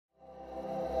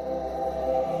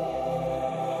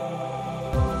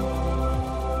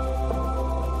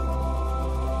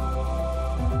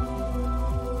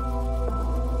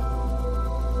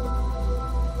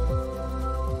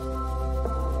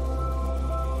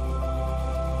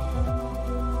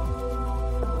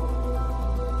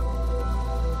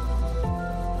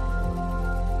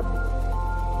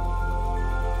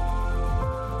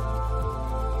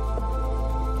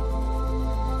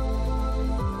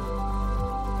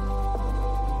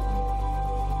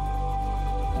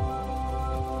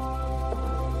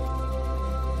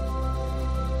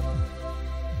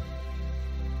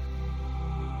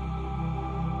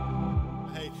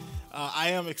I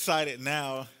am excited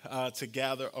now to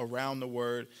gather around the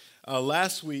Word.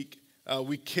 Last week,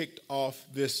 we kicked off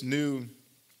this new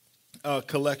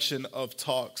collection of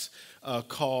talks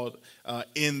called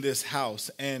In This House.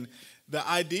 And the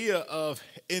idea of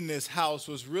In This House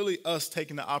was really us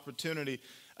taking the opportunity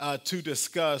to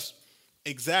discuss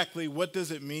exactly what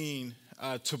does it mean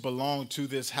to belong to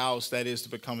this house that is to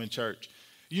become in church.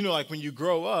 You know, like when you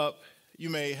grow up, you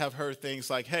may have heard things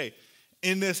like, hey,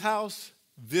 in this house,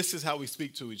 this is how we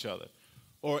speak to each other.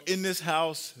 Or in this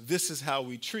house, this is how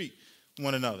we treat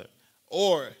one another.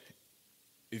 Or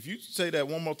if you say that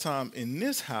one more time, in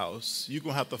this house, you're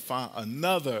going to have to find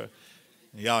another.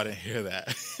 Y'all didn't hear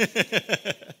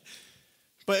that.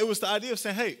 But it was the idea of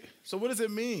saying, hey, so what does it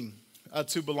mean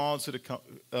to belong to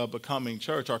the becoming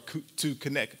church or to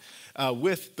connect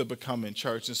with the becoming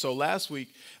church? And so last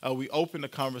week, we opened the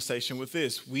conversation with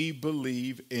this. We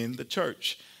believe in the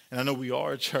church. And I know we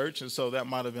are a church, and so that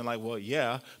might have been like, well,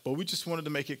 yeah, but we just wanted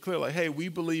to make it clear, like, hey, we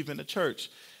believe in the church.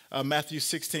 Matthew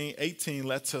 16:18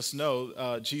 lets us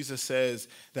know, Jesus says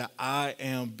that I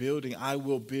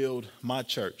will build my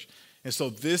church. And so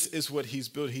this is what he's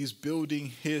building. He's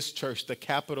building his church, the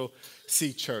capital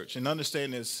C church. And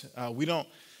understand this, we don't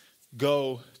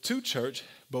go to church,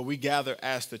 but we gather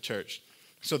as the church.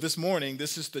 So this morning,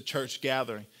 this is the church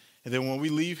gathering. And then when we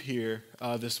leave here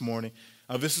this morning,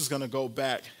 this is going to go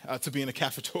back to being a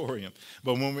cafetorium.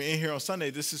 But when we're in here on Sunday,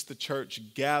 this is the church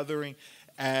gathering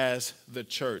as the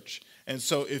church. And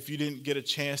so if you didn't get a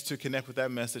chance to connect with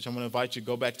that message, I'm going to invite you to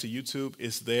go back to YouTube.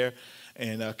 It's there.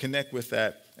 And connect with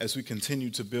that as we continue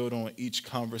to build on each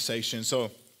conversation.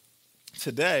 So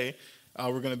today,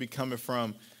 we're going to be coming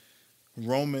from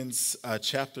Romans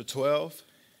chapter 12.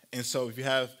 And so if you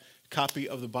have a copy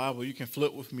of the Bible, you can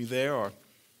flip with me there or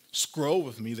scroll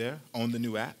with me there on the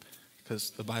new app,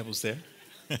 because the Bible's there.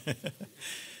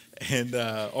 And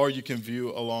or you can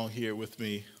view along here with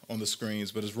me on the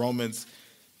screens. But it's Romans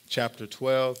chapter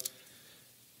 12.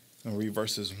 I'll read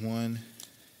verses 1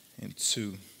 and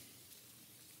 2.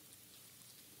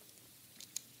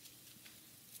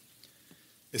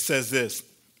 It says this,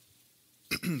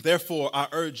 therefore I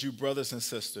urge you, brothers and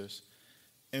sisters,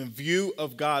 in view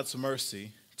of God's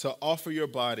mercy, to offer your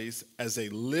bodies as a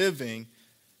living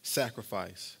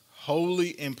sacrifice,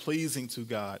 holy and pleasing to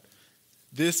God.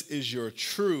 This is your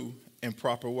true and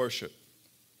proper worship.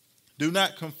 Do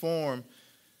not conform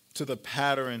to the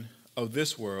pattern of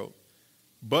this world,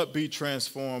 but be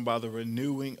transformed by the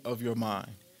renewing of your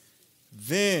mind.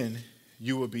 Then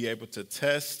you will be able to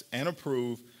test and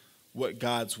approve what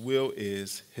God's will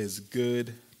is, his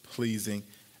good, pleasing,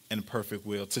 and perfect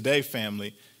will. Today,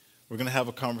 family, we're going to have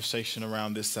a conversation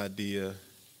around this idea.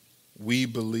 We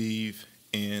believe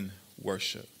in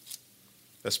worship.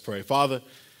 Let's pray. Father,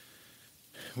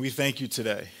 we thank you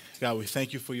today. God, we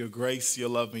thank you for your grace, your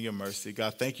love, and your mercy.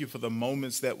 God, thank you for the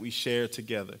moments that we share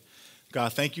together.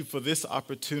 God, thank you for this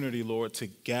opportunity, Lord, to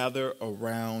gather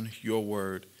around your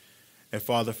word. And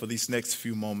Father, for these next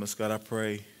few moments, God, I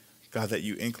pray, God, that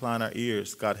you incline our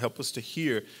ears. God, help us to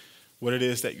hear what it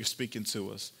is that you're speaking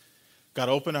to us. God,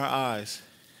 open our eyes.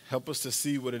 Help us to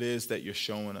see what it is that you're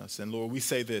showing us. And Lord, we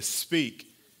say this,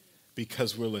 speak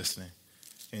because we're listening.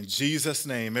 In Jesus'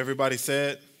 name, everybody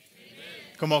said,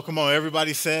 amen. Come on,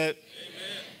 everybody said,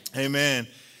 amen.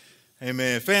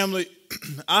 Amen. Family,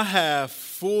 I have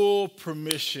full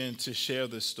permission to share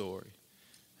this story.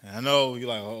 And I know you're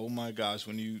like, oh my gosh,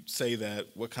 when you say that,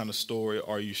 what kind of story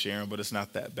are you sharing? But it's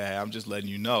not that bad. I'm just letting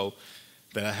you know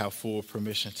that I have full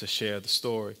permission to share the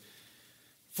story.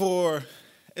 For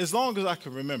as long as I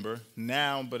can remember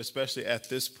now, but especially at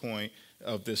this point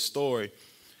of this story,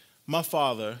 my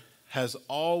father has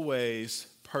always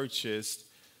purchased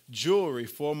jewelry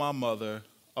for my mother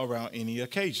around any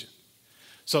occasion.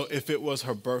 So if it was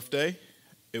her birthday,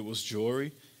 it was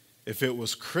jewelry. If it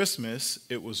was Christmas,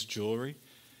 it was jewelry.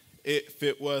 If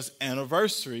it was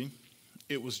anniversary,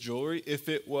 it was jewelry. If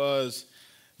it was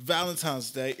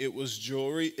Valentine's Day, it was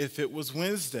jewelry. If it was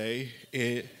Wednesday,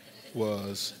 it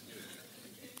was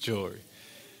jewelry.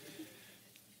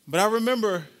 But I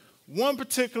remember one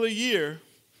particular year,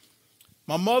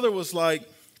 my mother was like,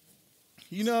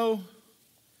 you know,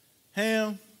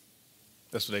 Ham,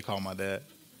 that's what they call my dad,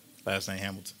 last name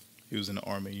Hamilton. He was in the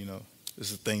Army, you know,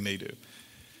 this is a thing they do.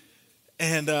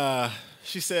 And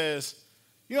she says,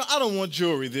 you know, I don't want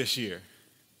jewelry this year.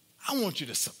 I want you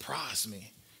to surprise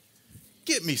me.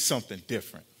 Get me something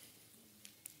different.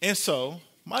 And so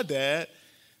my dad,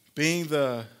 being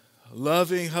the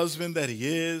loving husband that he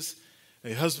is,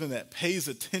 a husband that pays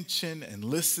attention and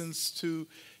listens to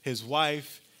his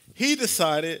wife, he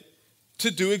decided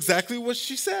to do exactly what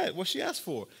she said, what she asked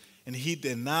for. And he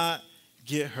did not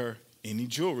get her any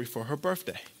jewelry for her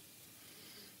birthday.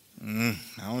 I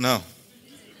don't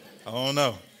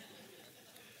know.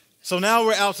 So now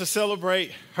we're out to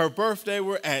celebrate her birthday.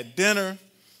 We're at dinner,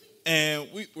 and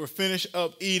we're finished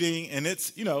up eating, and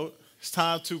it's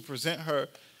time to present her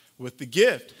with the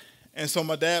gift. And so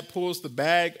my dad pulls the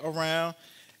bag around,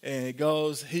 and it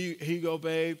goes, here you go,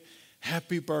 babe.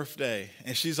 Happy birthday.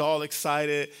 And she's all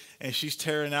excited, and she's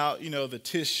tearing out, the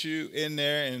tissue in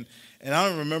there, and I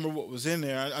don't remember what was in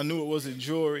there. I knew it wasn't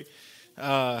jewelry.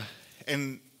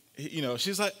 And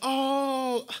she's like,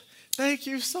 oh, thank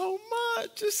you so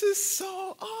much. This is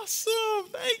so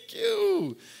awesome. Thank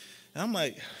you. And I'm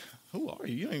like, who are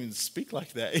you? You don't even speak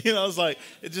like that. I was like,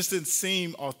 it just didn't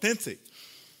seem authentic.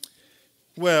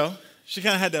 Well, she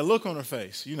kind of had that look on her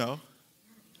face,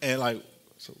 and like,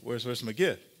 so where's my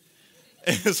gift?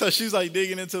 And so she's like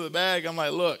digging into the bag. I'm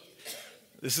like, look,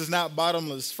 this is not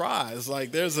bottomless fries.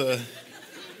 Like the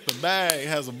bag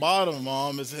has a bottom,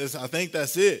 Mom. I think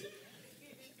that's it.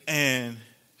 And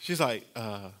she's like,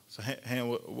 so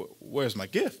where's my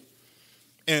gift?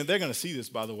 And they're going to see this,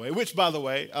 by the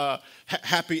way,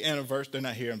 happy anniversary. They're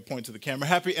not here and point to the camera.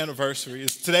 Happy anniversary.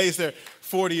 Today's their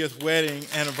 40th wedding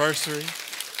anniversary.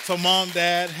 So Mom,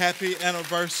 Dad, happy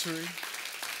anniversary.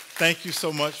 Thank you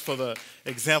so much for the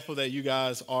example that you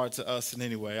guys are to us in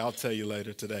any way. I'll tell you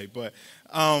later today. But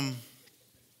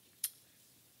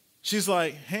she's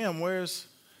like, Ham,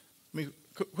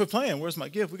 quit playing. Where's my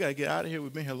gift? We got to get out of here.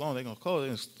 We've been here long. They're going to close. They're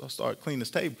going to start cleaning this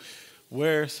table.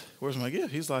 Where's my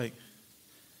gift? He's like,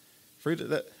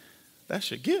 Frida,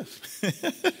 that's your gift.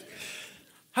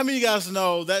 How many of you guys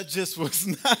know that just was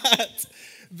not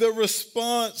the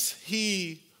response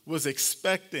he was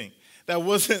expecting? That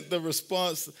wasn't the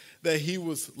response that he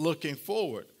was looking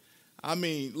forward. I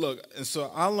mean, look, and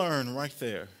so I learned right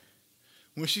there,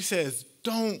 when she says,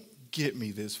 don't get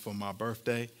me this for my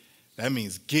birthday, that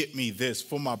means get me this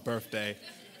for my birthday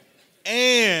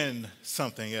and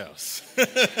something else.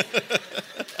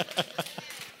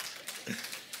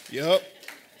 Yep.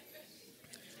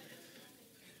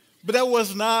 But that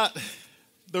was not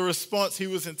the response he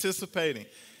was anticipating.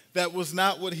 That was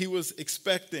not what he was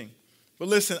expecting. But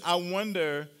listen, I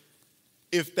wonder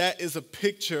if that is a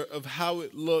picture of how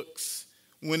it looks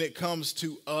when it comes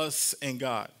to us and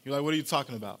God. You're like, what are you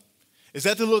talking about? Is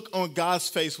that the look on God's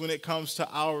face when it comes to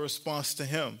our response to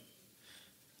him?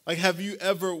 Like, have you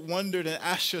ever wondered and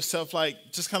asked yourself, like,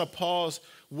 just kind of pause,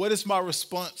 what is my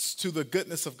response to the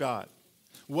goodness of God?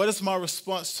 What is my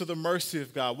response to the mercy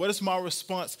of God? What is my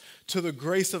response to the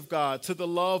grace of God, to the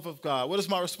love of God? What is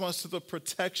my response to the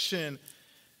protection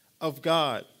of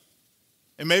God?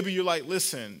 And maybe you're like,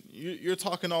 listen, you're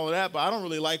talking all of that, but I don't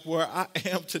really like where I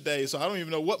am today, so I don't even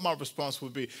know what my response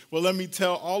would be. Well, let me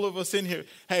tell all of us in here,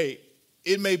 hey,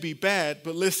 it may be bad,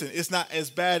 but listen, it's not as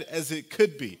bad as it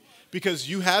could be. Because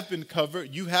you have been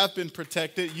covered, you have been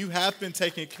protected, you have been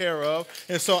taken care of.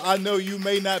 And so I know you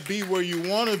may not be where you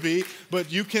want to be, but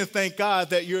you can thank God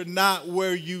that you're not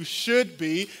where you should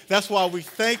be. That's why we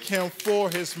thank him for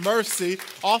his mercy.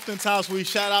 Oftentimes we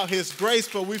shout out his grace,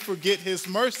 but we forget his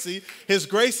mercy. His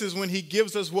grace is when he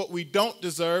gives us what we don't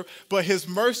deserve, but his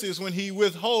mercy is when he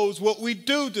withholds what we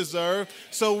do deserve.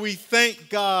 So we thank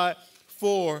God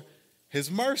for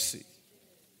his mercy.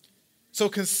 So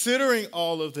considering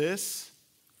all of this,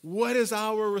 what is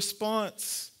our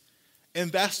response?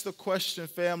 And that's the question,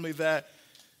 family, that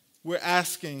we're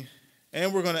asking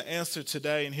and we're going to answer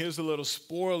today. And here's a little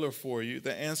spoiler for you.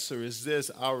 The answer is this.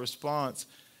 Our response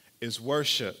is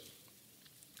worship.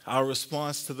 Our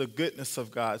response to the goodness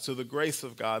of God, to the grace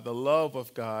of God, the love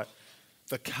of God,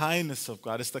 the kindness of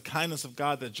God. It's the kindness of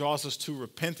God that draws us to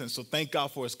repentance. So thank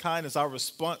God for his kindness. Our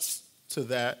response to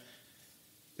that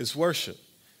is worship.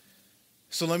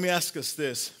 So let me ask us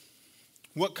this.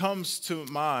 What comes to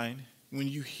mind when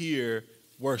you hear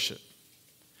worship?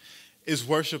 Is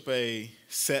worship a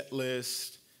set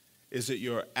list? Is it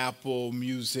your Apple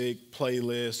Music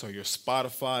playlist or your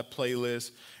Spotify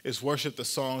playlist? Is worship the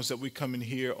songs that we come in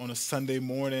here on a Sunday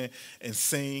morning and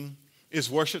sing? Is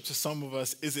worship to some of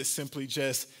us, is it simply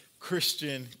just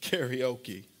Christian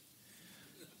karaoke?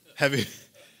 Have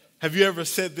you ever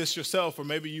said this yourself, or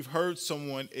maybe you've heard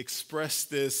someone express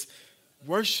this?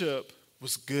 Worship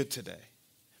was good today.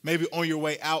 Maybe on your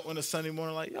way out on a Sunday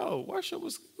morning, like, yo, worship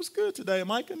was good today.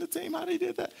 Mike and the team, how they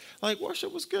did that? Like,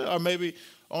 worship was good. Or maybe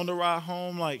on the ride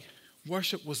home, like,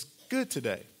 worship was good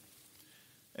today.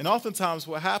 And oftentimes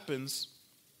what happens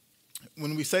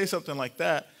when we say something like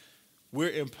that, we're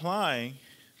implying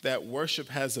that worship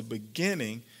has a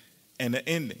beginning and an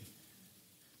ending.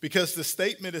 Because the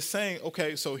statement is saying,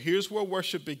 okay, so here's where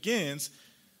worship begins,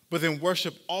 but then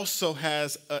worship also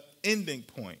has an ending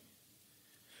point.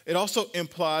 It also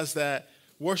implies that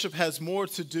worship has more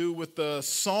to do with the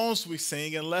songs we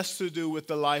sing and less to do with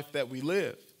the life that we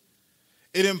live.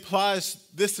 It implies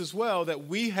this as well, that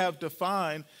we have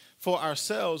defined for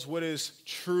ourselves what is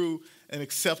true and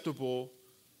acceptable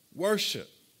worship.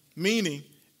 Meaning,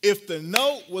 if the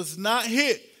note was not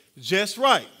hit just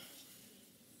right,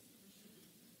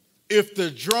 if the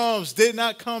drums did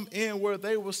not come in where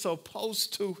they were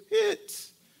supposed to hit,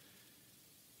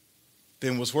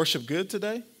 then was worship good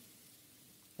today?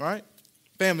 Right?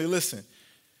 Family, listen.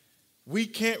 We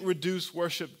can't reduce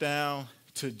worship down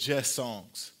to just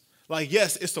songs. Like,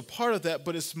 yes, it's a part of that,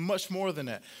 but it's much more than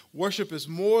that. Worship is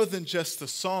more than just a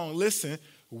song. Listen,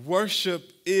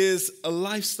 worship is a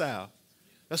lifestyle.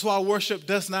 That's why worship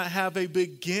does not have a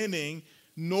beginning,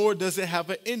 nor does it have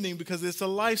an ending, because it's a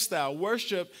lifestyle.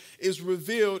 Worship is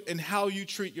revealed in how you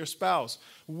treat your spouse.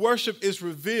 Worship is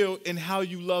revealed in how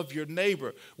you love your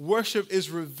neighbor. Worship is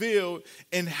revealed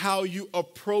in how you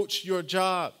approach your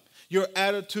job, your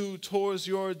attitude towards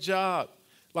your job.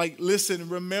 Like, listen,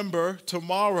 remember,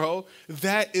 tomorrow,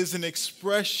 that is an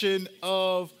expression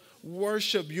of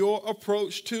worship, your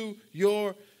approach to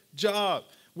your job.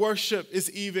 Worship is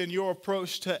even your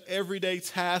approach to everyday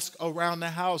tasks around the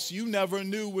house. You never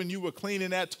knew when you were cleaning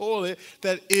that toilet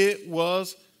that it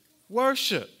was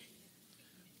worship.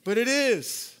 But it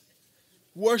is.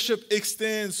 Worship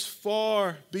extends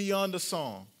far beyond a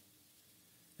song.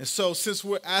 And so, since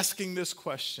we're asking this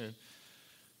question,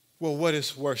 well, what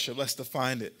is worship? Let's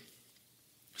define it.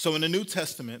 So in the New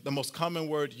Testament, the most common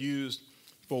word used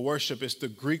for worship is the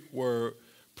Greek word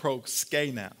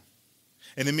proskena.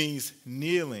 And it means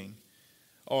kneeling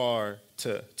or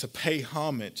to pay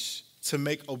homage, to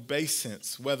make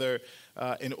obeisance, whether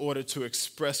in order to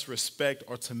express respect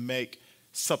or to make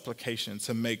supplication,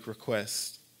 to make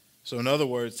request. So in other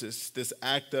words, it's this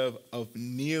act of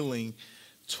kneeling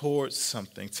towards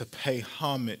something, to pay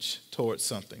homage towards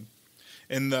something.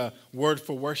 And the word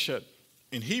for worship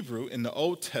in Hebrew in the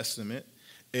Old Testament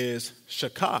is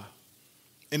shakah.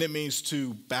 And it means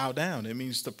to bow down. It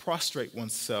means to prostrate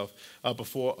oneself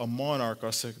before a monarch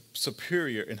or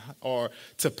superior, or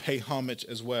to pay homage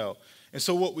as well. And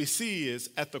so what we see is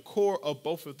at the core of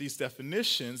both of these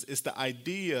definitions is the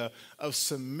idea of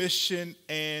submission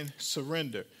and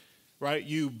surrender, right?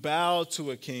 You bow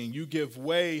to a king. You give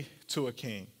way to a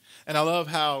king. And I love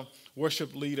how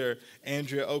worship leader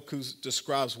Andrea Oku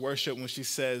describes worship when she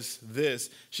says this.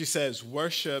 She says,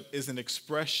 worship is an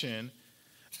expression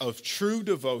of true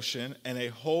devotion and a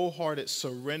wholehearted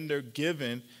surrender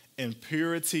given in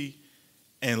purity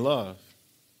and love.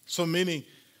 So meaning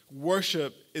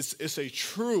worship is a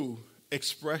true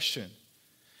expression.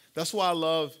 That's why I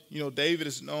love, David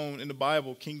is known in the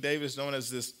Bible, King David is known as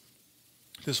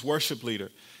this worship leader.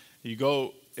 You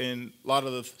go, and a lot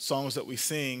of the songs that we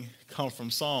sing come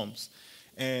from Psalms.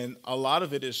 And a lot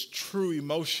of it is true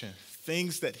emotion,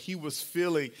 things that he was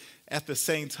feeling at the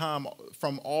same time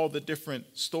from all the different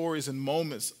stories and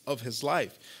moments of his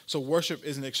life. So worship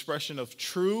is an expression of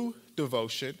true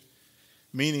devotion,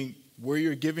 meaning where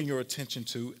you're giving your attention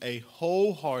to a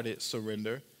wholehearted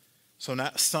surrender. So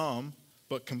not some,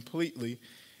 but completely.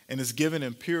 And it's given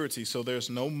in purity, so there's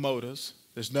no motives.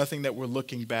 There's nothing that we're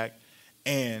looking back,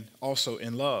 and also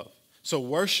in love. So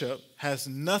worship has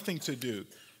nothing to do,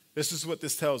 this is what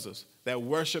this tells us, that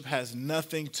worship has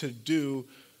nothing to do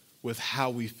with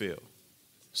how we feel.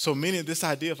 So meaning this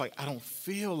idea of I don't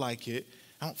feel like it,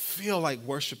 I don't feel like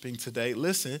worshiping today.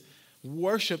 Listen,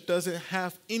 worship doesn't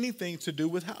have anything to do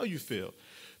with how you feel,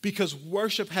 because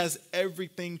worship has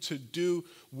everything to do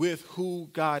with who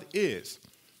God is.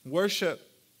 Worship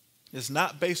is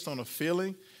not based on a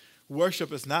feeling.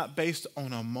 Worship is not based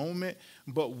on a moment,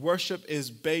 but worship is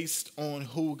based on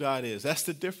who God is. That's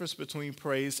the difference between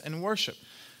praise and worship.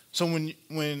 So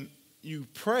when you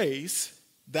praise,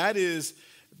 that is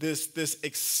this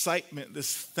excitement,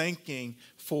 this thanking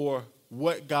for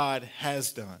what God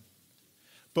has done.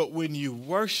 But when you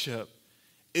worship,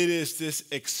 it is this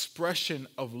expression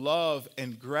of love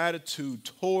and gratitude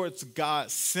towards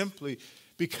God simply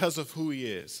because of who he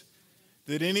is.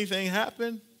 Did anything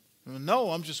happen? No,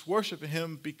 I'm just worshiping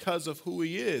him because of who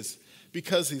he is,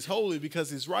 because he's holy, because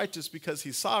he's righteous, because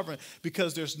he's sovereign,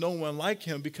 because there's no one like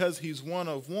him, because he's one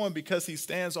of one, because he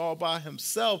stands all by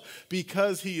himself,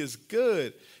 because he is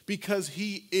good, because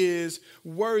he is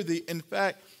worthy. In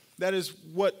fact, that is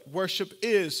what worship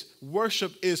is.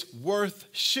 Worship is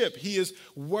worth-ship. He is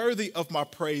worthy of my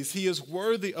praise. He is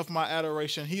worthy of my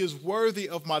adoration. He is worthy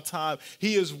of my time.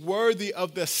 He is worthy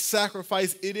of the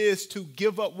sacrifice it is to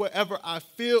give up whatever I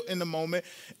feel in the moment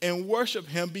and worship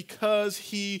him because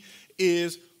he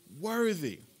is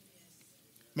worthy.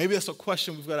 Maybe that's a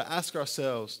question we've got to ask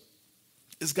ourselves.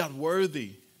 Is God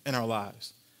worthy in our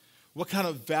lives? What kind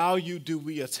of value do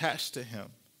we attach to him?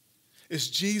 Is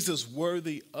Jesus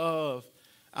worthy of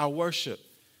our worship?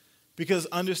 Because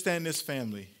understand this,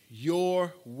 family,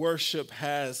 your worship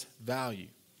has value.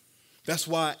 That's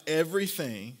why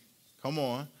everything, come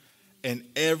on, and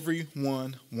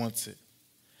everyone wants it.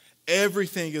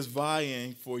 Everything is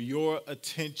vying for your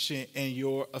attention and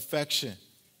your affection.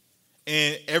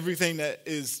 And everything that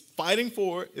is fighting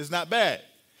for it is not bad.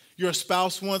 Your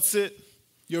spouse wants it.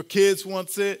 Your kids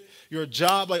wants it. Your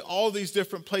job, like all these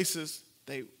different places,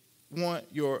 they want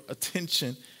your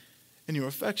attention and your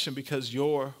affection because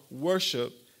your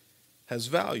worship has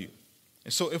value.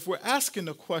 And so if we're asking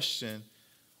the question,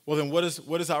 well, then what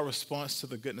is our response to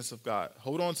the goodness of God?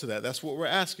 Hold on to that. That's what we're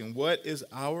asking. What is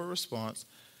our response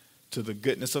to the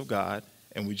goodness of God?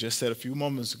 And we just said a few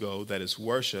moments ago that it's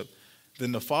worship.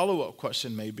 Then the follow-up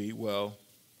question may be, well,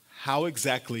 how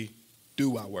exactly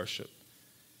do I worship?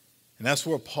 And that's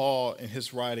where Paul, in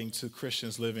his writing to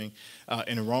Christians living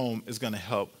in Rome, is going to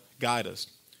help guide us.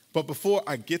 But before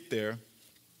I get there,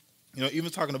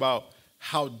 even talking about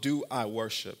how do I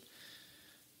worship?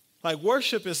 Like,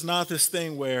 worship is not this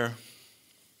thing where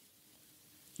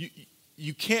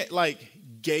you can't,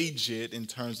 gauge it in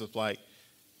terms of,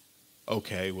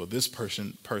 okay, well, this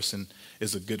person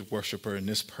is a good worshiper and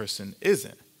this person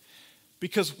isn't.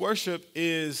 Because worship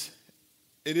is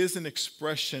an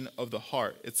expression of the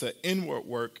heart. It's an inward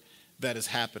work that is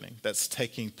happening, that's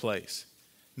taking place.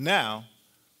 Now,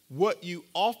 what you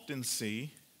often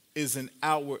see is an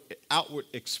outward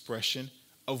expression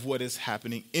of what is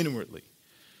happening inwardly.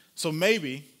 So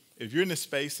maybe, if you're in this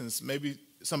space and maybe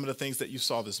some of the things that you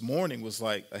saw this morning was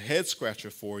like a head scratcher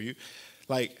for you,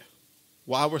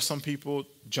 why were some people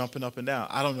jumping up and down?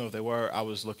 I don't know if they were. I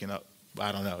was looking up.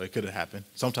 I don't know. It could have happened.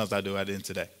 Sometimes I do. I didn't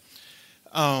today.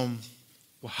 Well,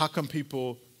 how come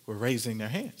people were raising their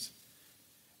hands?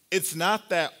 It's not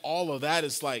that all of that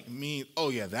is oh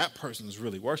yeah, that person is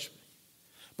really worshiping.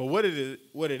 But what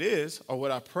it is, or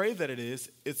what I pray that it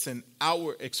is, it's an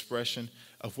outward expression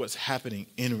of what's happening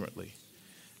inwardly.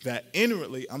 That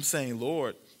inwardly, I'm saying,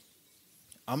 Lord,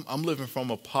 I'm living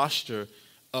from a posture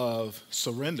of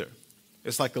surrender.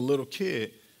 It's like a little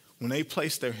kid, when they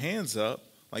place their hands up,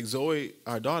 like Zoe,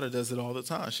 our daughter, does it all the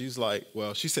time. She's like,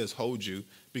 well, she says, hold you,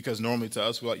 because normally to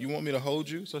us, we're like, you want me to hold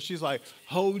you? So she's like,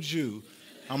 hold you.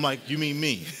 I'm like, you mean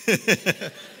me?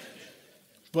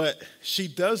 But she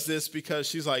does this because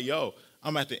she's like, yo,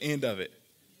 I'm at the end of it.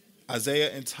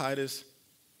 Isaiah and Titus,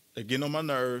 they're getting on my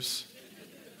nerves.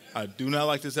 I do not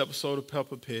like this episode of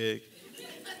Peppa Pig.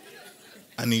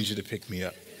 I need you to pick me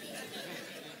up.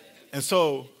 And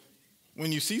so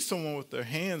when you see someone with their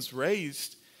hands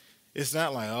raised, it's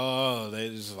not like, oh, they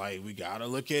just we got to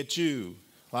look at you.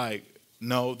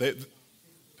 No, this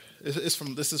is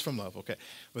from love, okay?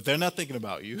 But they're not thinking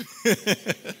about you.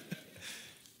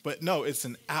 But no, it's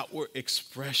an outward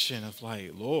expression of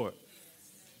Lord,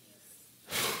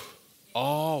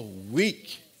 all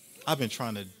week I've been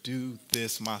trying to do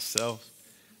this myself,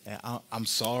 and I'm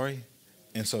sorry.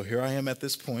 And so here I am at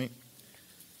this point.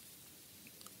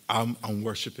 I'm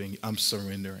worshiping. I'm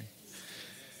surrendering.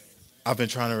 I've been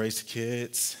trying to raise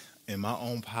kids in my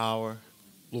own power.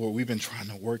 Lord, we've been trying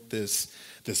to work this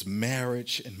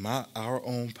marriage in our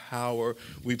own power.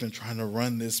 We've been trying to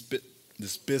run this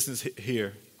business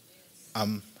here.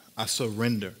 I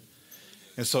surrender.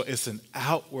 And so it's an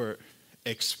outward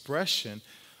expression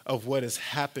of what is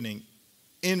happening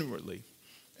inwardly.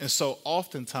 And so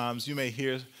oftentimes you may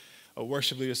hear a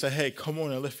worship leader say, hey, come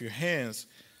on and lift your hands.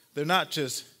 They're not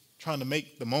just trying to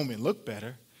make the moment look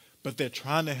better, but they're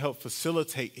trying to help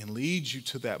facilitate and lead you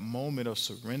to that moment of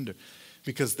surrender,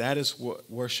 because that is what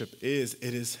worship is.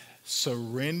 It is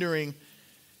surrendering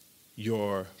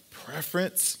your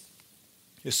preference.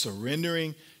 It's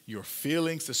surrendering your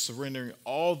feelings. It's surrendering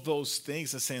all those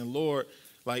things and saying, Lord,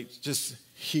 just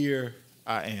here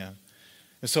I am.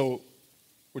 And so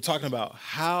we're talking about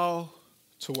how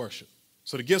to worship.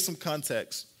 So to give some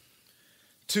context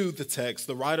to the text,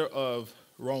 the writer of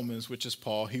Romans, which is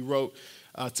Paul, he wrote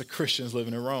to Christians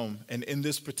living in Rome. And in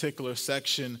this particular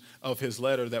section of his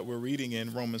letter that we're reading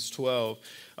in Romans 12,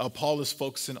 Paul is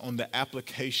focusing on the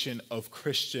application of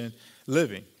Christian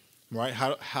living, right?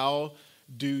 How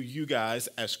do you guys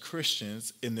as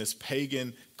Christians in this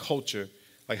pagan culture,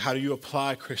 how do you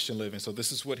apply Christian living? So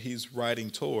this is what he's writing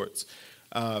towards.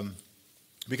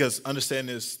 Because understand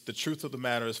this, the truth of the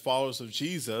matter is, followers of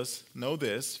Jesus know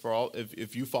this.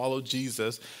 If you follow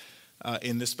Jesus,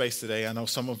 in this space today. I know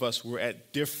some of us were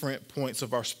at different points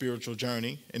of our spiritual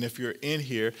journey. And if you're in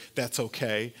here, that's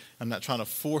okay. I'm not trying to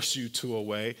force you to a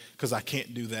way because I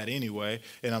can't do that anyway.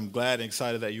 And I'm glad and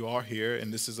excited that you are here.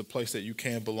 And this is a place that you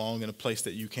can belong and a place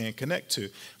that you can connect to.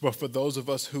 But for those of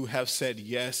us who have said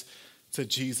yes to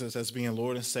Jesus as being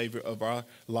Lord and Savior of our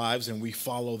lives and we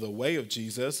follow the way of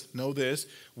Jesus, know this,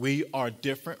 we are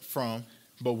different from,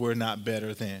 but we're not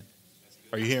better than.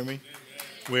 Are you hearing me?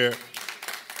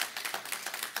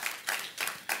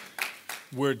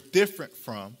 We're different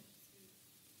from,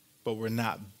 but we're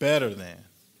not better than.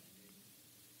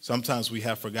 Sometimes we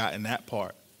have forgotten that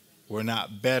part. We're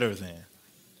not better than.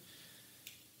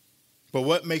 But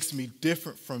what makes me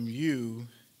different from you,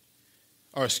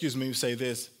 or excuse me, say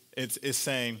this, it's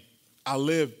saying, I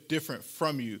live different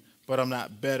from you, but I'm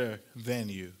not better than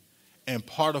you. And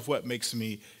part of what makes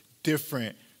me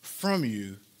different from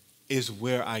you is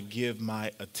where I give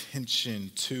my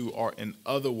attention to, or in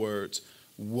other words,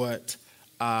 what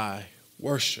I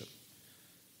worship.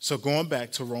 So going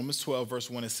back to Romans 12, verse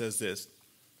 1, it says this,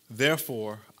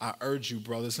 therefore, I urge you,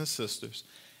 brothers and sisters,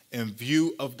 in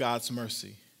view of God's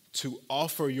mercy, to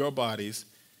offer your bodies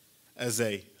as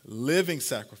a living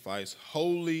sacrifice,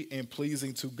 holy and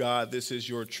pleasing to God. This is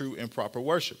your true and proper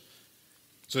worship.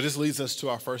 So this leads us to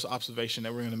our first observation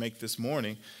that we're going to make this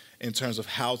morning in terms of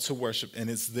how to worship, and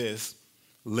it's this.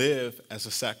 Live as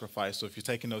a sacrifice. So if you're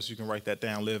taking notes, you can write that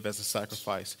down. Live as a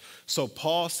sacrifice. So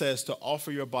Paul says to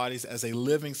offer your bodies as a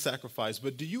living sacrifice.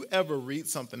 But do you ever read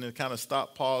something and kind of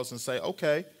stop, pause, and say,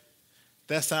 okay,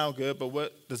 that sounds good, but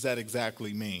what does that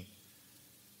exactly mean?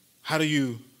 How do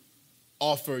you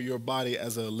offer your body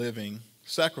as a living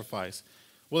sacrifice?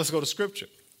 Well, let's go to Scripture.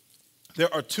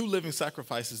 There are two living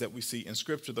sacrifices that we see in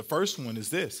Scripture. The first one is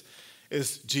this,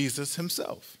 is Jesus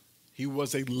himself. He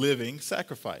was a living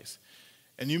sacrifice.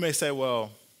 And you may say, well,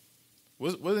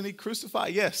 wasn't he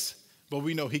crucified? Yes, but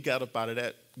we know he got up out of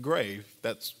that grave.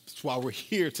 That's why we're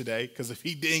here today, because if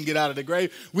he didn't get out of the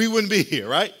grave, we wouldn't be here,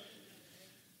 right?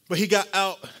 But he got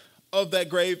out of that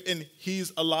grave, and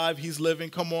he's alive, he's living.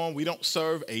 Come on, we don't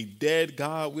serve a dead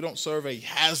God. We don't serve a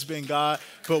has-been God,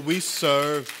 but we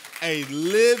serve a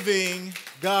living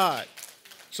God.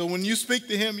 So when you speak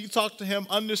to him, you talk to him,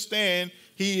 understand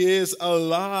he is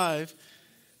alive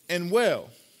and well.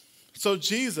 So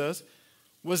Jesus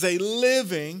was he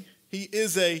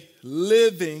is a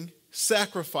living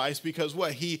sacrifice because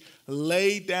what? He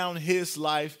laid down his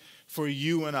life for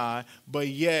you and I, but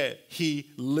yet he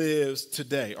lives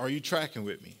today. Are you tracking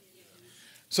with me?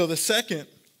 So the second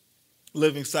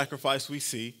living sacrifice we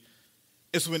see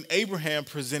is when Abraham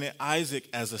presented Isaac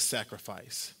as a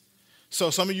sacrifice.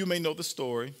 So some of you may know the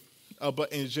story,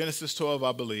 but in Genesis 12,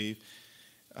 I believe,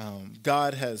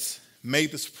 God has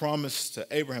made this promise to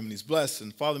Abraham, and he's blessed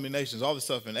and father many nations, all this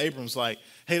stuff. And Abram's like,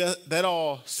 hey, that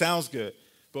all sounds good,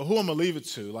 but who I'm going to leave it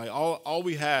to? Like, all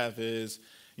we have is,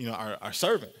 our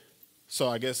servant. So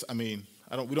I guess, we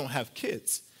don't have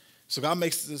kids. So God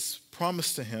makes this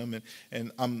promise to him,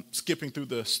 and I'm skipping through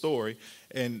the story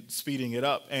and speeding it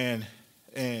up. And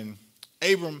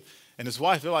Abram and his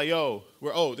wife, they're like, yo,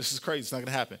 we're old. This is crazy. It's not going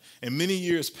to happen. And many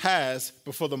years pass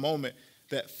before the moment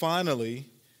that finally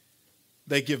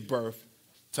they give birth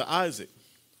to Isaac.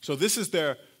 So this is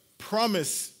their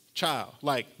promised child,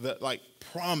 like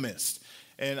promised.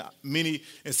 And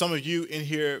some of you in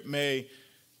here may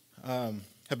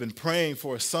have been praying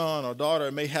for a son or daughter,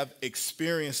 may have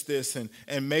experienced this, and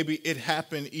maybe it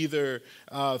happened either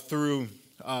through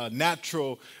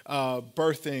natural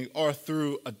birthing or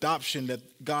through adoption that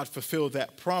God fulfilled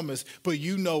that promise. But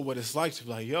you know what it's like to be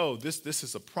like, yo, this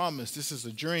is a promise, this is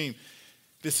a dream,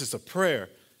 this is a prayer.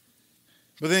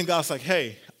 But then God's like,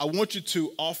 hey, I want you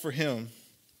to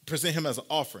present him as an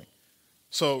offering.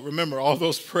 So remember all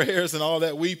those prayers and all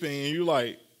that weeping, and you're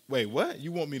like, wait, what?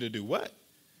 You want me to do what?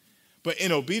 But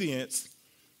in obedience,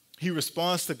 he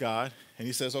responds to God, and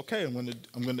he says, okay, I'm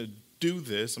going to do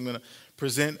this. I'm going to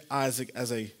present Isaac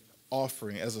as a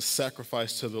offering, as a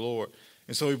sacrifice to the Lord.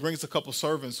 And so he brings a couple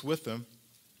servants with him,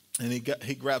 and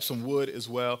he grabs some wood as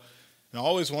well. And I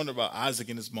always wonder about Isaac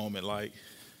in this moment, like,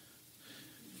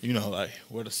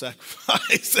 where the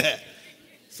sacrifice at?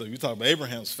 So you talk about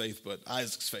Abraham's faith, but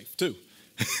Isaac's faith too.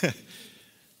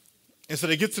 And so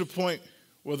they get to the point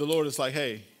where the Lord is like,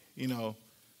 hey,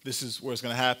 this is where it's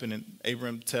going to happen. And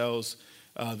Abraham tells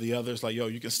the others, like, yo,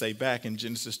 you can stay back in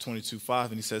Genesis 22:5.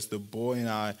 And he says, the boy and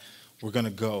I, we're going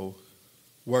to go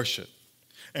worship.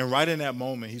 And right in that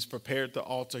moment, he's prepared the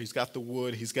altar. He's got the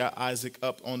wood. He's got Isaac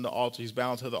up on the altar. He's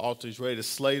bound to the altar. He's ready to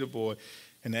slay the boy.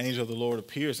 And the angel of the Lord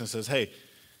appears and says, hey,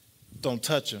 don't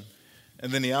touch him.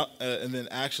 And then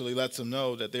actually lets them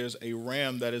know that there's a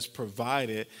ram that is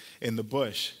provided in the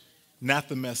bush. Not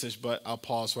the message, but I'll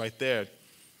pause right there.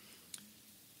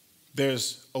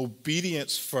 There's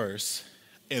obedience first,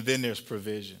 and then there's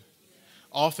provision.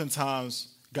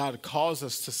 Oftentimes, God calls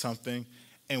us to something,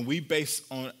 and we base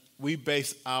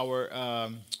our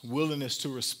willingness to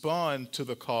respond to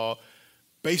the call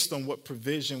based on what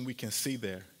provision we can see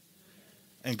there.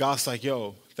 And God's like,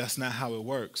 yo, that's not how it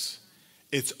works.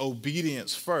 It's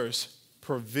obedience first,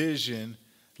 provision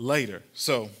later.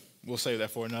 So we'll save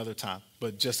that for another time,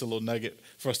 but just a little nugget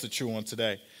for us to chew on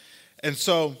today. And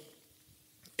so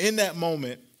in that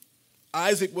moment,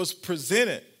 Isaac was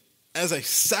presented as a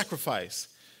sacrifice,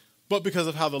 but because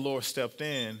of how the Lord stepped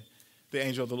in, the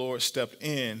angel of the Lord stepped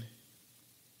in,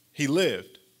 he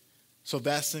lived. So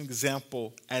that's an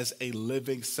example as a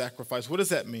living sacrifice. What does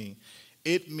that mean?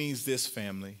 It means this,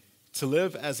 family. To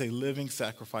live as a living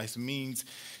sacrifice means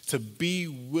to be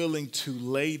willing to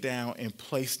lay down and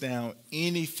place down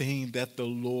anything that the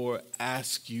Lord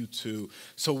asks you to.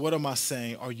 So what am I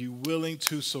saying? Are you willing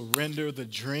to surrender the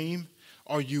dream?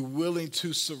 Are you willing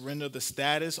to surrender the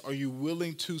status? Are you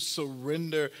willing to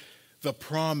surrender the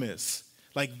promise?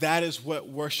 Like, that is what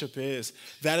worship is.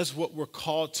 That is what we're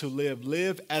called to live.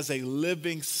 Live as a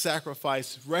living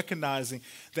sacrifice, recognizing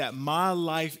that my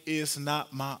life is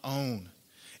not my own.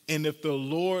 And if the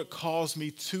Lord calls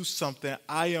me to something,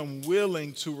 I am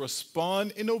willing to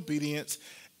respond in obedience,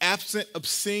 absent of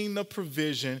seeing the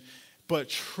provision, but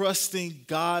trusting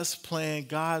God's plan,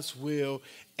 God's will,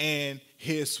 and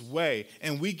his way.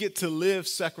 And we get to live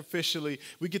sacrificially.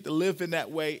 We get to live in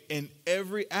that way in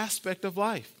every aspect of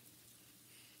life.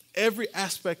 Every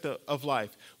aspect of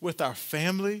life, with our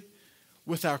family,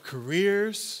 with our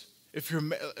careers, if you're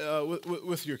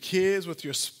with your kids, with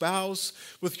your spouse,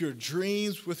 with your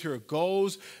dreams, with your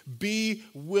goals. Be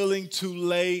willing to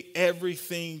lay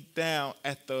everything down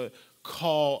at the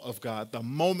call of God. The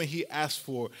moment he asks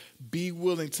for, be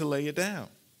willing to lay it down.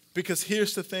 Because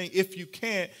here's the thing, if you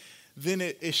can't, then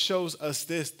it shows us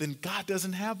this, then God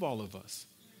doesn't have all of us.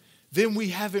 Then we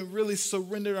haven't really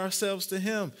surrendered ourselves to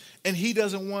him. And he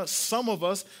doesn't want some of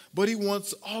us, but he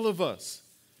wants all of us.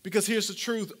 Because here's the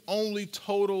truth, only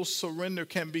total surrender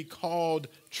can be called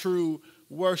true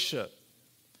worship.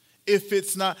 If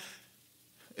it's not,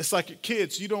 it's like your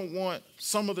kids, you don't want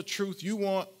some of the truth, you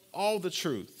want all the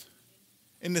truth.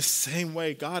 In the same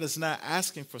way, God is not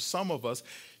asking for some of us,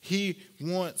 he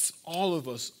wants all of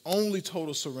us. Only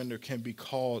total surrender can be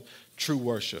called true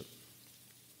worship.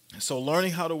 So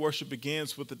learning how to worship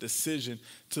begins with the decision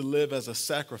to live as a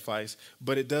sacrifice,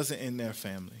 but it doesn't end there,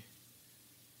 family.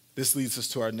 This leads us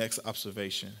to our next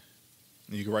observation.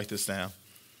 And you can write this down.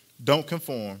 Don't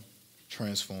conform,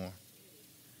 transform.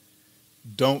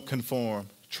 Don't conform,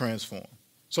 transform.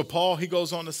 So Paul, he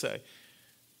goes on to say,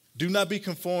 do not be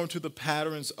conformed to the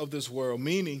patterns of this world,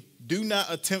 meaning do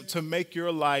not attempt to make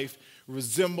your life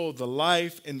resemble the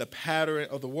life and the pattern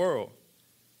of the world.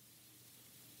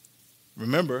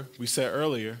 Remember, we said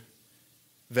earlier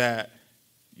that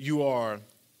you are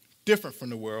different from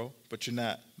the world, but you're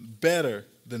not better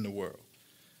than the world.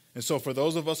 And so for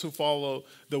those of us who follow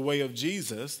the way of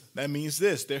Jesus, that means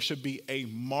this. There should be a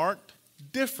marked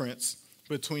difference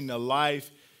between the life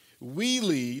we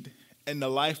lead and the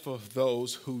life of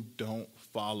those who don't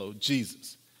follow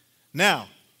Jesus. Now,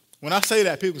 when I say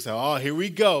that, people say, oh, here we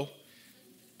go.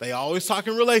 They always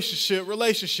talking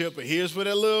relationship, but here's where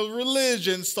that little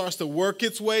religion starts to work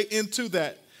its way into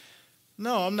that.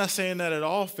 No, I'm not saying that at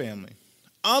all, family.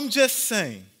 I'm just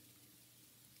saying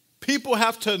people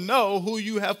have to know who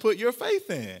you have put your faith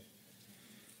in.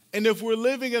 And if we're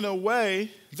living in a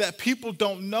way that people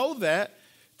don't know that,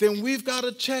 then we've got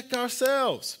to check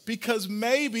ourselves, because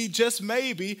maybe, just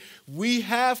maybe, we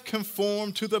have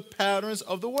conformed to the patterns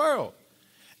of the world.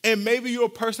 And maybe you're a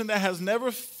person that has never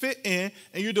fit in,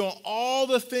 and you're doing all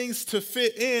the things to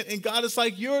fit in, and God is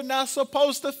like, you're not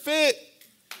supposed to fit.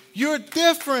 You're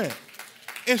different.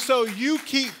 And so you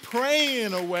keep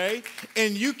praying away,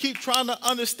 and you keep trying to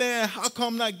understand, how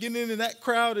come I'm not getting into that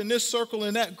crowd, in this circle,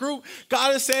 in that group?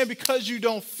 God is saying, because you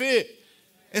don't fit.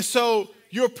 And so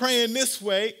you're praying this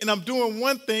way, and I'm doing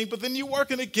one thing, but then you're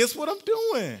working against what I'm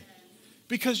doing,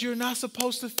 because you're not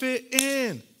supposed to fit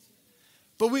in.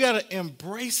 But we got to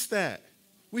embrace that.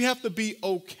 We have to be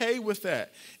okay with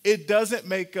that. It doesn't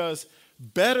make us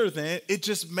better than, it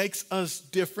just makes us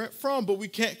different from. But we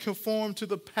can't conform to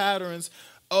the patterns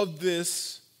of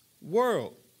this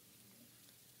world.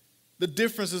 The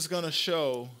difference is going to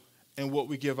show in what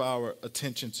we give our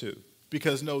attention to.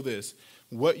 Because know this,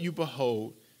 what you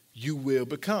behold, you will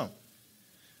become.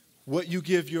 What you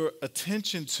give your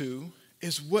attention to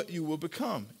is what you will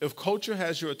become. If culture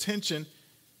has your attention,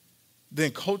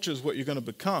 then culture is what you're going to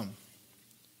become.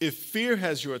 If fear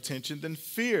has your attention, then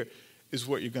fear is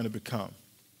what you're going to become.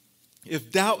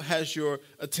 If doubt has your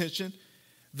attention,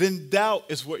 then doubt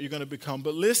is what you're going to become.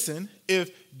 But listen, if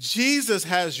Jesus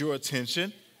has your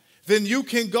attention, then you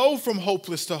can go from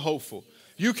hopeless to hopeful.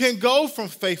 You can go from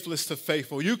faithless to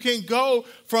faithful. You can go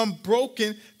from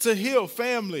broken to healed.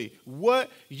 Family,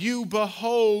 what you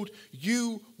behold,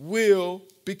 you will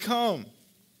become.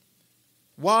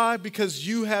 Why? Because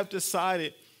you have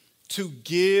decided to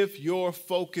give your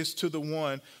focus to the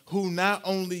one who not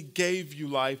only gave you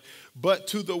life, but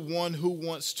to the one who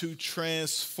wants to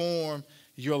transform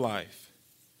your life.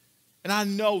 And I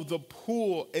know the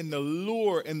pull and the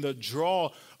lure and the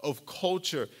draw of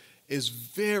culture is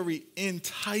very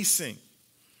enticing.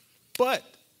 But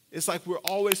it's like we're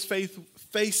always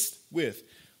faced with.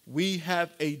 We have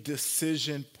a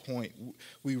decision point.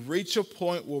 We reach a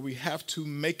point where we have to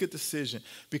make a decision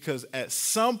because at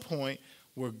some point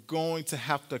we're going to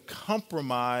have to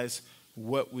compromise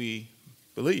what we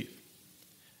believe.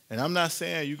 And I'm not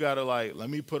saying you got to let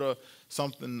me put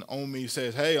something on me that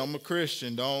says, hey, I'm a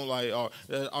Christian, don't or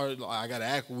I got to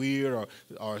act weird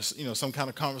or some kind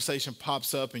of conversation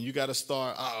pops up and you got to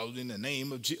start, in the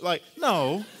name of Jesus.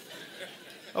 No.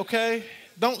 Okay?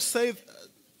 Don't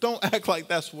act like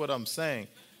that's what I'm saying.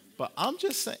 But I'm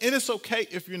just saying, and it's okay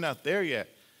if you're not there yet.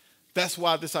 That's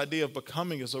why this idea of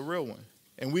becoming is a real one.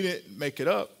 And we didn't make it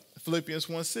up. Philippians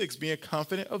 1:6, being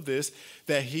confident of this,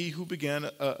 that he who began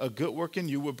a good work in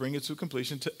you will bring it to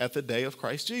completion at the day of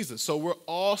Christ Jesus. So we're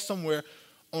all somewhere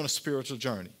on a spiritual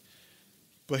journey.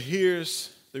 But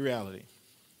here's the reality.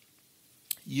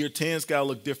 Year 10's got to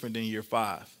look different than year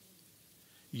 5.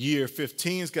 Year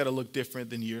 15's got to look different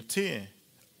than year 10.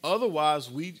 Otherwise,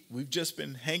 we've just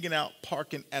been hanging out,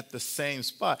 parking at the same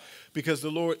spot because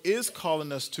the Lord is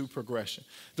calling us to progression.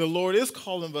 The Lord is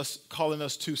calling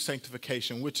us to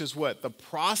sanctification, which is what? The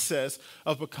process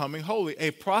of becoming holy.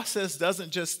 A process doesn't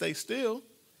just stay still,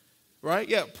 right?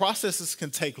 Yeah, processes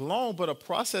can take long, but a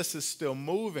process is still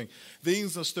moving.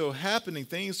 Things are still happening.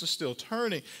 Things are still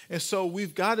turning. And so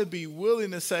we've got to be willing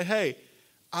to say, hey,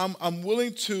 I'm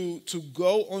willing to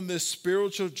go on this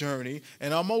spiritual journey,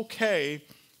 and I'm okay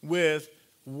with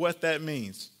what that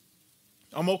means.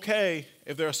 I'm okay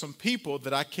if there are some people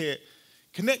that I can't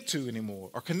connect to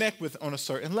anymore or connect with on a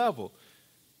certain level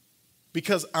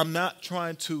because I'm not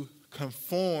trying to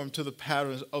conform to the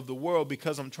patterns of the world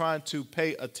because I'm trying to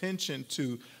pay attention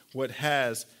to what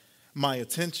has my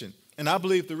attention. And I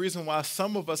believe the reason why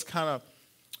some of us kind of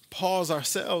pause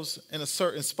ourselves in a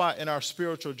certain spot in our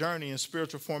spiritual journey and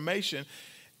spiritual formation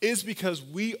is because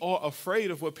we are afraid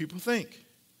of what people think.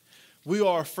 We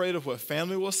are afraid of what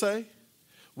family will say.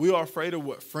 We are afraid of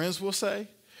what friends will say.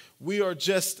 We are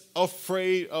just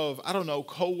afraid of,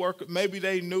 coworkers. Maybe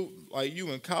they knew, you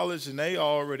in college, and they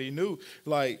already knew,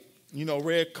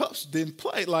 Red Cups didn't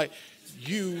play.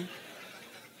 You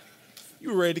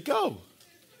were ready to go.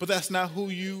 But that's not who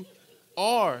you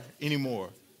are anymore.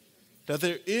 That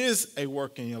there is a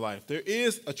work in your life. There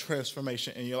is a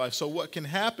transformation in your life. So what can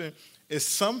happen is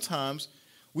sometimes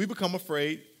we become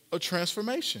afraid of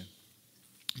transformation.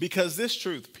 Because this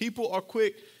truth, people are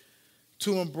quick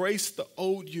to embrace the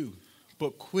old you,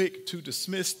 but quick to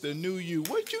dismiss the new you.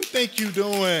 What you think you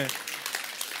doing?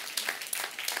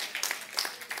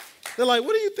 They're like,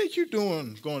 what do you think you're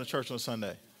doing going to church on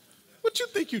Sunday? What you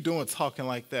think you're doing talking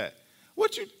like that?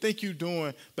 What you think you're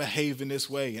doing behaving this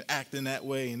way and acting that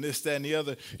way and this, that, and the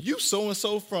other? You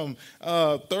so-and-so from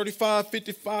 35,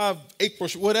 55, April,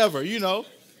 whatever,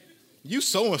 You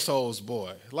so-and-so's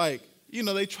boy.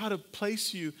 They try to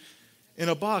place you in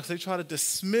a box. They try to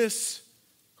dismiss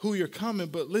who you're coming.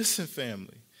 But listen,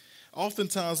 family,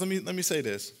 oftentimes, let me say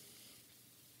this.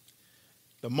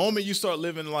 The moment you start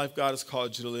living the life God has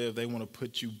called you to live, they want to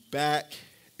put you back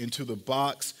into the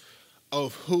box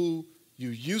of who you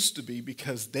used to be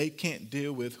because they can't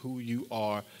deal with who you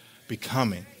are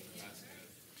becoming.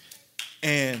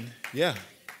 And,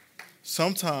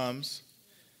 sometimes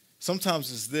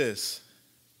it's this.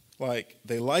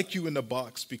 They like you in the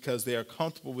box because they are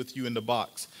comfortable with you in the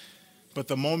box. But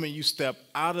the moment you step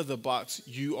out of the box,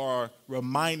 you are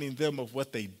reminding them of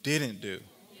what they didn't do,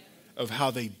 of how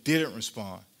they didn't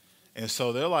respond. And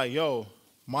so they're like, yo,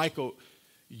 Michael,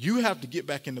 you have to get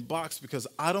back in the box because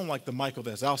I don't like the Michael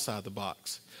that's outside the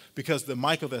box. Because the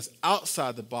Michael that's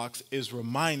outside the box is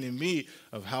reminding me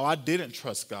of how I didn't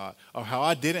trust God, or how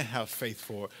I didn't have faith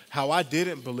for it, how I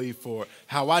didn't believe for it,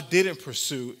 how I didn't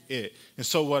pursue it. And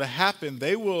so what happened,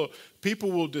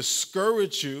 people will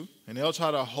discourage you, and they'll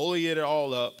try to holy it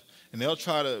all up, And they'll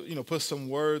try to, put some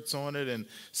words on it and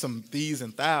some these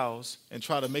and thous and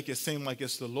try to make it seem like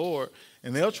it's the Lord.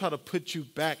 And they'll try to put you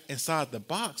back inside the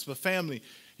box. But family,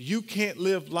 you can't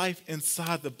live life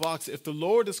inside the box. If the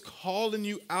Lord is calling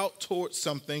you out towards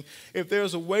something, if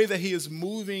there's a way that he is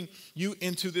moving you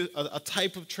into a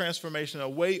type of transformation, a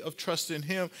way of trusting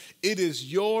him, it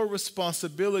is your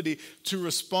responsibility to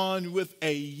respond with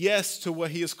a yes to what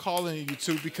he is calling you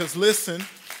to. Because listen,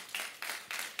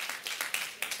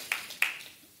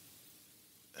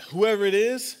 whoever it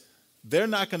is, they're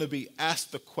not going to be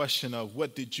asked the question of,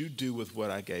 what did you do with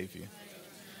what I gave you?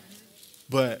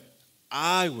 But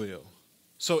I will.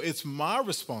 So it's my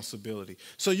responsibility.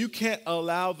 So you can't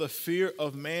allow the fear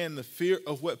of man, the fear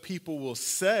of what people will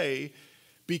say,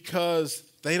 because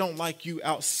they don't like you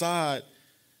outside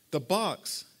the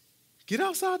box. Get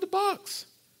outside the box.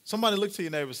 Somebody look to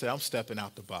your neighbor and say, I'm stepping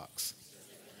out the box.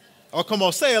 Oh, come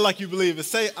on, say it like you believe it.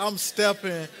 Say, I'm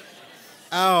stepping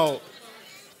out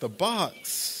the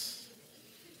box.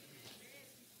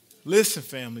 Listen,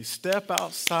 family, step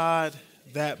outside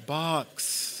that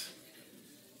box.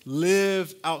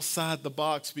 Live outside the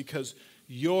box, because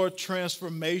your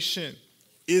transformation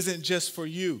isn't just for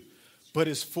you, but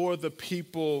it's for the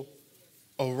people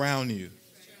around you.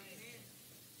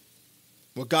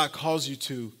 What God calls you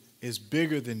to is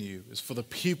bigger than you. It's for the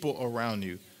people around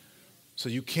you. So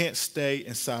you can't stay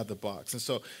inside the box. And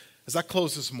so as I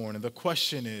close this morning, the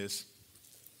question is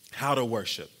how to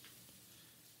worship.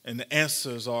 And the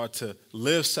answers are to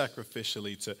live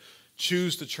sacrificially, to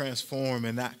choose to transform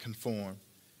and not conform.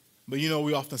 But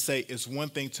we often say it's one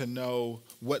thing to know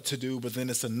what to do, but then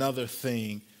it's another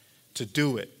thing to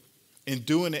do it. In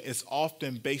doing it, it's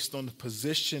often based on the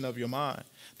position of your mind.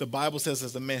 The Bible says,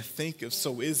 as a man thinketh,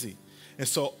 so is he. And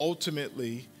so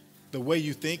ultimately, the way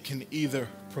you think can either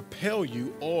propel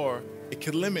you or it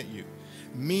can limit you.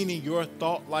 Meaning your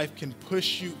thought life can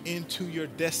push you into your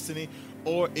destiny,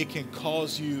 or it can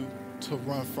cause you to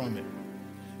run from it.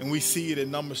 And we see it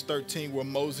in Numbers 13, where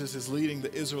Moses is leading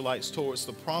the Israelites towards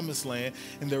the promised land.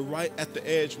 And they're right at the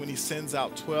edge when he sends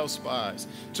out 12 spies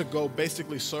to go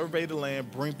basically survey the land,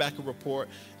 bring back a report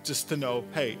just to know,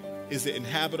 hey, is it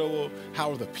inhabitable? How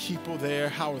are the people there?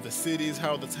 How are the cities?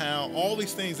 How are the town? All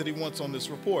these things that he wants on this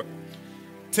report.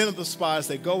 10 of the spies,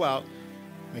 they go out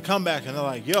and they come back and they're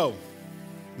like, yo,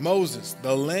 Moses,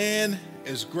 the land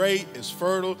is great, it's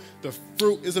fertile, the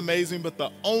fruit is amazing, but the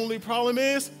only problem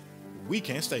is, we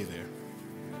can't stay there.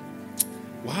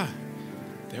 Why?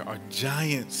 There are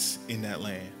giants in that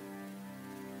land.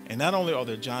 And not only are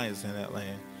there giants in that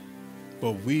land,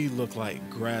 but we look like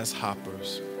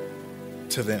grasshoppers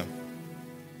to them.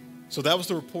 So that was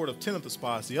the report of 10 of the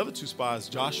spies. The other 2 spies,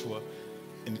 Joshua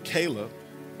and Caleb,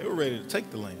 they were ready to take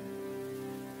the land.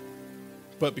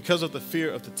 But because of the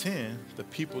fear of the 10, the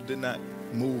people did not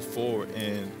move forward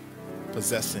in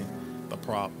possessing the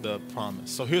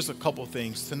promise. So here's a couple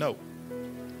things to note.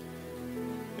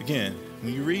 Again,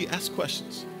 when you read, ask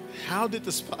questions. How did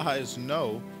the spies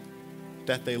know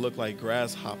that they looked like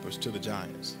grasshoppers to the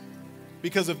giants?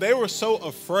 Because if they were so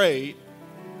afraid,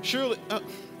 surely,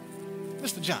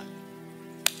 Mr. John,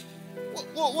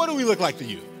 what do we look like to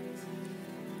you?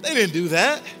 They didn't do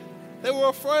that. They were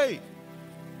afraid.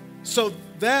 So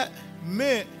that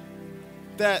meant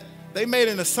that they made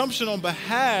an assumption on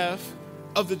behalf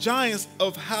of the giants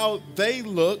of how they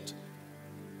looked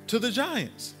to the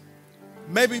giants.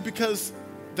 Maybe because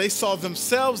they saw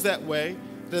themselves that way,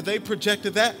 that they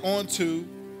projected that onto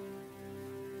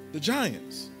the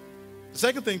giants. The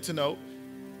second thing to note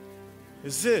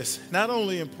is this. Not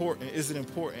only is it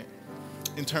important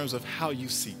in terms of how you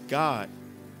see God,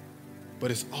 but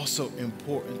it's also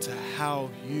important to how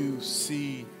you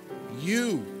see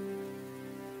you.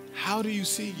 How do you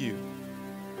see you?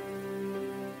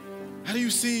 How do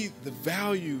you see the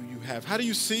value you have? How do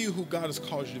you see who God has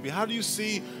called you to be? How do you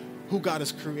see who God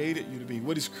has created you to be,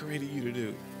 what he's created you to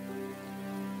do?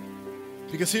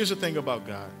 Because here's the thing about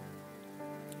God.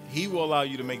 He will allow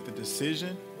you to make the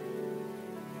decision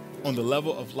on the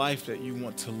level of life that you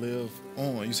want to live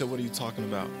on. You said, what are you talking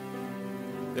about?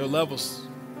 There are levels.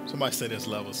 Somebody say there's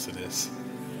levels to this.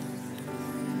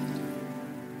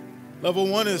 Level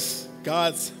 1 is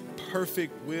God's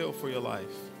perfect will for your life.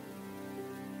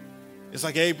 It's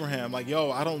like Abraham, like,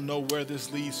 yo, I don't know where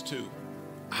this leads to.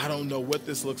 I don't know what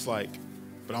this looks like,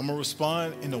 but I'm going to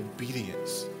respond in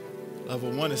obedience.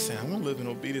 Level 1 is saying, I'm going to live in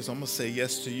obedience. I'm going to say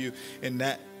yes to you. And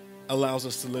that allows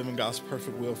us to live in God's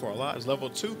perfect will for our lives. Level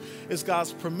 2 is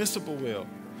God's permissible will,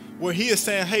 where he is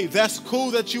saying, hey, that's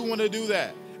cool that you want to do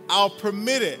that. I'll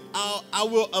permit it. I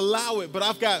will allow it. But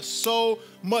I've got so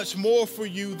much more for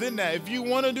you than that. If you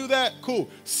want to do that, cool.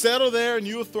 Settle there and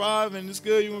you'll thrive and it's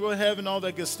good. You're going to go to heaven, all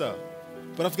that good stuff.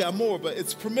 But I've got more. But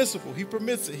it's permissible. He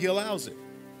permits it. He allows it.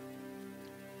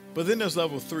 But then there's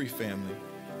level 3, family.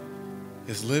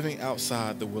 It's living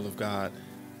outside the will of God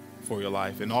for your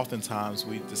life. And oftentimes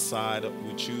we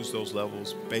choose those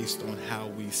levels based on how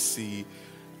we see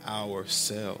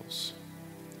ourselves.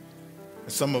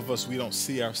 And some of us, we don't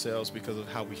see ourselves because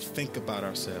of how we think about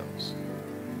ourselves,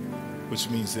 which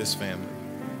means this, family.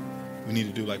 We need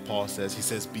to do like Paul says. He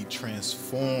says, be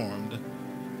transformed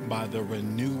by the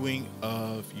renewing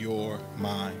of your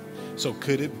mind. So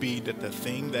could it be that the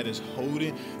thing that is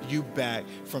holding you back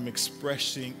from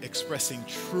expressing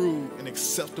true and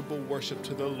acceptable worship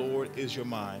to the Lord is your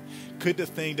mind? Could the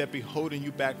thing that be holding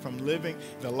you back from living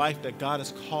the life that God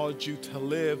has called you to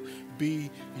live be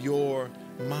your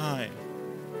mind?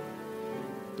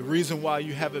 The reason why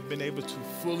you haven't been able to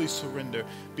fully surrender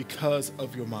because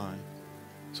of your mind.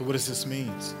 So what does this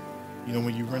mean? You know,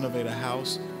 when you renovate a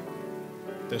house,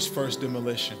 there's first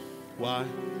demolition. Why?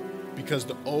 Because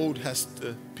the old has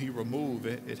to be removed.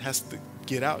 It has to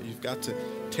get out. You've got to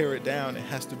tear it down. It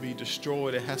has to be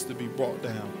destroyed. It has to be brought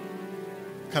down.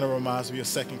 Kind of reminds me of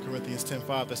 2 Corinthians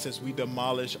 10:5 that says we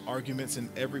demolish arguments and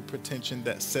every pretension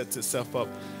that sets itself up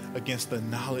against the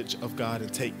knowledge of God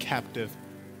and take captive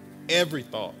every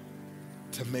thought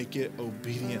to make it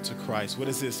obedient to Christ. What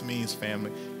does this mean,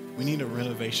 family? We need a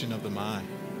renovation of the mind.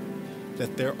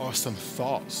 That there are some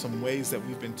thoughts, some ways that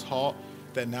we've been taught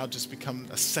that now just become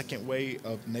a second way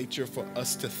of nature for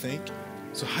us to think.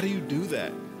 So how do you do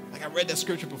that? Like I read that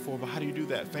scripture before, but how do you do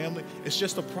that, family? It's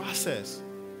just a process.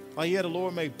 Like, yeah, the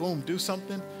Lord may, boom, do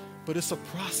something, but it's a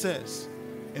process.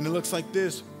 And it looks like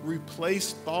this.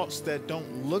 Replace thoughts that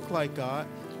don't look like God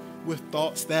with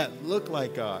thoughts that look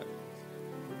like God.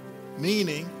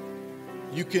 Meaning,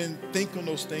 you can think on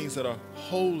those things that are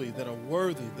holy, that are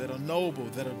worthy, that are noble,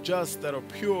 that are just, that are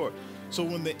pure. So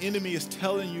when the enemy is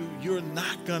telling you you're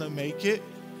not going to make it,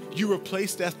 you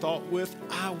replace that thought with,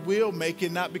 I will make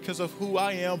it, not because of who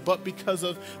I am, but because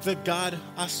of the God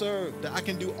I serve. That I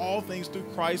can do all things through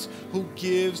Christ who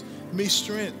gives me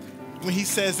strength. When he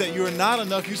says that you're not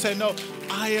enough, you say, no,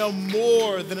 I am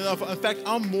more than enough. In fact,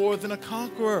 I'm more than a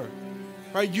conqueror.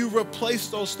 Right? You replace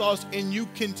those thoughts and you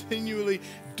continually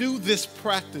do this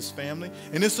practice, family.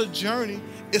 And it's a journey.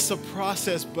 It's a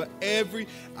process. But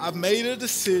I've made a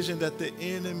decision that the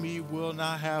enemy will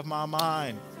not have my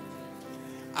mind.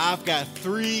 I've got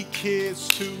 3 kids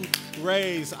to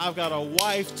raise. I've got a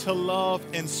wife to love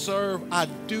and serve. I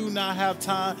do not have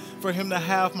time for him to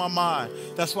have my mind.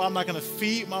 That's why I'm not going to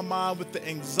feed my mind with the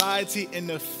anxiety and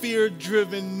the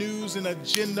fear-driven news and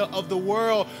agenda of the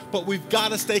world. But we've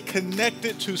got to stay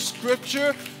connected to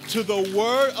Scripture, to the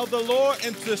Word of the Lord,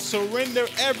 and to surrender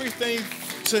everything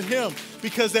to Him.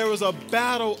 Because there is a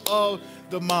battle of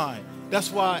the mind. That's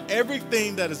why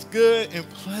everything that is good and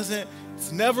pleasant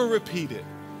is never repeated.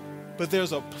 But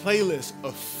there's a playlist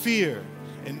of fear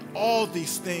and all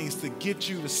these things to get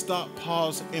you to stop,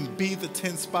 pause, and be the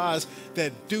 10 spies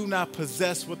that do not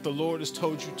possess what the Lord has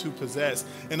told you to possess.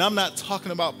 And I'm not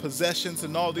talking about possessions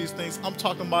and all these things. I'm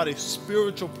talking about a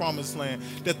spiritual promised land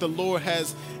that the Lord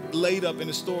has laid up in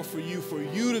the store for you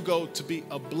to go to be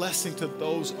a blessing to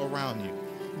those around you.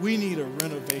 We need a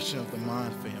renovation of the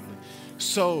mind, family,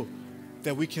 so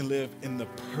that we can live in the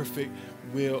perfect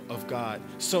will of God,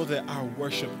 so that our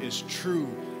worship is true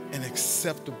and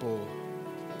acceptable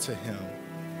to Him.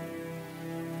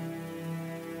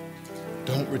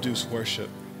 Don't reduce worship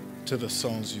to the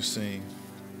songs you sing,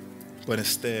 but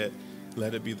instead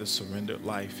let it be the surrendered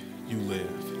life you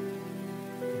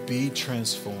live. Be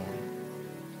transformed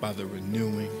by the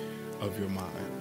renewing of your mind.